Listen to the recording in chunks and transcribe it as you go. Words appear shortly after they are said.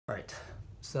Right.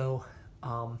 So,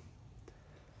 I'm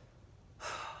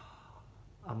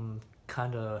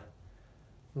kind of a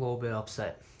little bit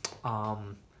upset.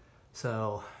 Um,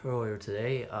 so earlier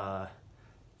today,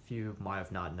 if you might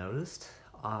have not noticed,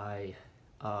 I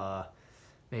uh,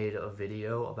 made a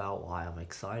video about why I'm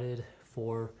excited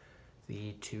for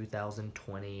the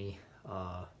 2020,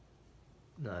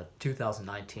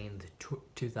 2019 to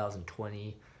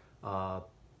 2020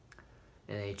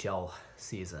 NHL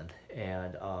season.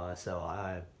 And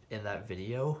in that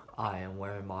video, I am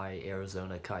wearing my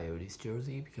Arizona Coyotes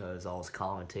jersey because I was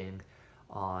commenting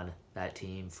on that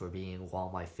team for being one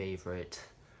of my favorite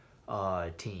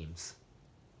teams.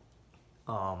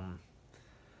 So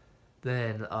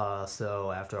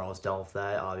after I was done with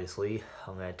that, obviously,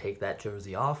 I'm going to take that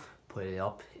jersey off, put it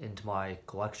up into my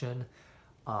collection.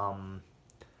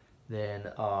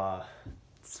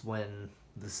 It's when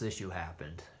this issue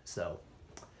happened. So,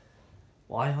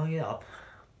 while I hung it up,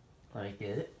 let me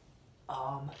get it.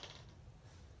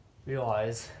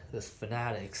 Realize this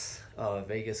Fanatics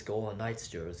Vegas Golden Knights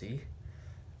jersey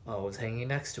was hanging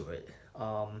next to it.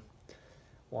 While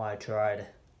I tried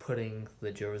putting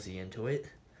the jersey into it,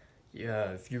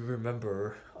 yeah, if you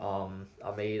remember, I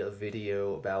made a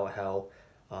video about how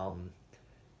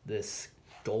this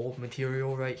gold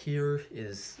material right here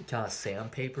is kind of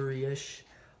sandpapery-ish.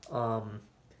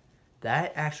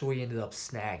 That actually ended up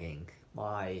snagging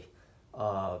my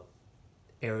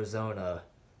Arizona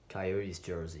Coyotes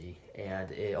jersey,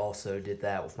 and it also did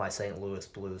that with my St. Louis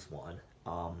Blues one.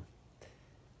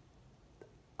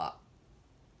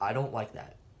 I don't like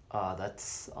that.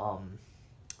 That's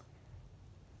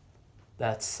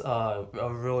a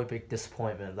really big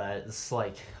disappointment. That it's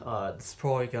like it's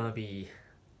probably gonna be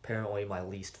apparently my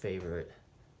least favorite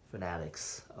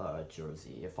Fanatics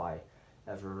jersey if I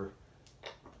ever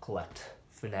collect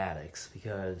Fanatics,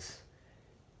 because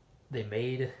they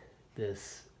made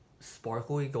this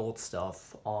sparkly gold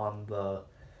stuff on the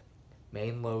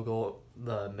main logo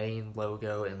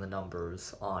and the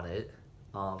numbers on it.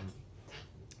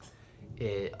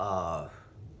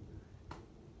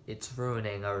 It's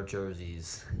ruining our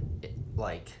jerseys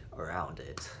around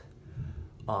it.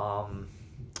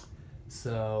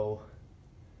 So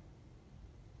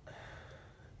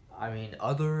I mean,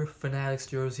 other Fanatics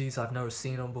jerseys, I've never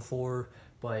seen them before,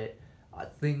 but I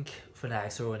think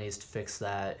Fanatics really needs to fix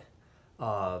that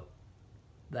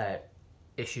that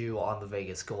issue on the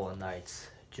Vegas Golden Knights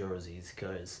jerseys,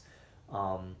 because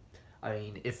I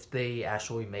mean, if they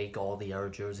actually make all the other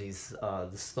jerseys,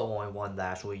 this is the only one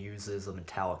that actually uses a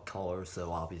metallic color, so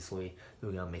obviously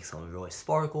they're gonna make something really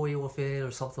sparkly with it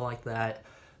or something like that.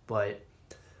 But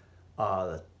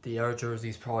the other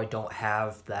jerseys probably don't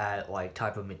have that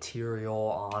type of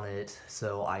material on it,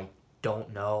 so I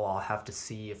don't know. I'll have to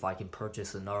see if I can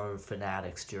purchase another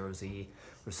Fanatics jersey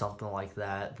or something like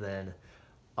that. Then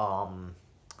I'll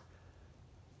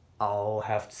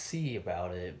have to see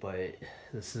about it, but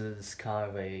this is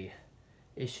kind of a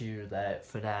issue that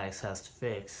Fanatics has to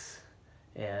fix.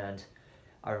 And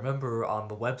I remember on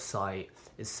the website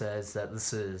it says that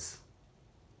this is,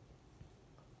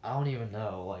 I don't even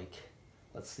know,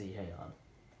 let's see, hang on.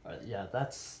 Yeah,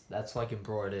 that's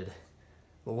embroidered.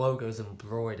 The logo's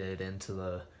embroidered into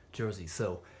the jersey,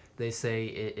 so they say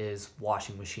it is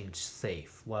washing machine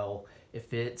safe. Well,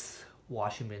 if it's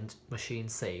washing machine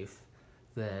safe,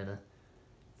 then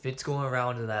if it's going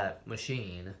around in that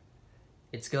machine,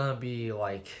 it's gonna be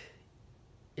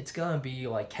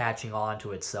catching on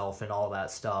to itself and all that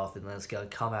stuff, and then it's gonna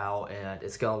come out and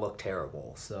it's gonna look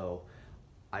terrible. So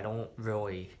I don't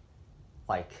really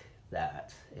like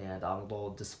that, and I'm a little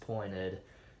disappointed,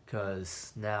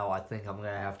 because now I think I'm gonna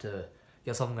have to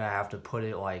put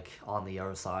it on the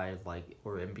other side,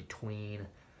 or in between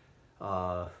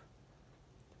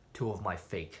two of my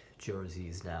fake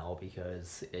jerseys now,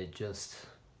 because it just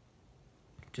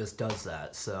does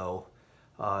that. So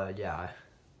yeah,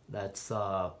 that's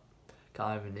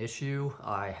kind of an issue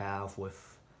I have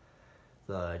with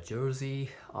the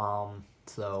jersey.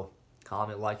 So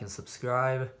comment, like, and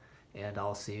subscribe, and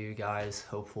I'll see you guys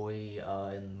hopefully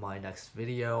in my next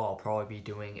video. I'll probably be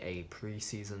doing a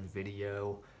preseason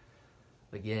video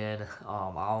again.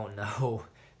 I don't know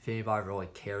if anybody really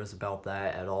cares about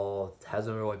that at all. It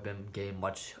hasn't really been getting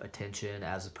much attention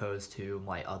as opposed to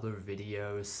my other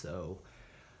videos. So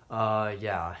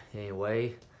yeah,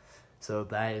 anyway, so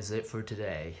that is it for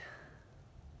today.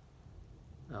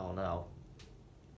 I don't know.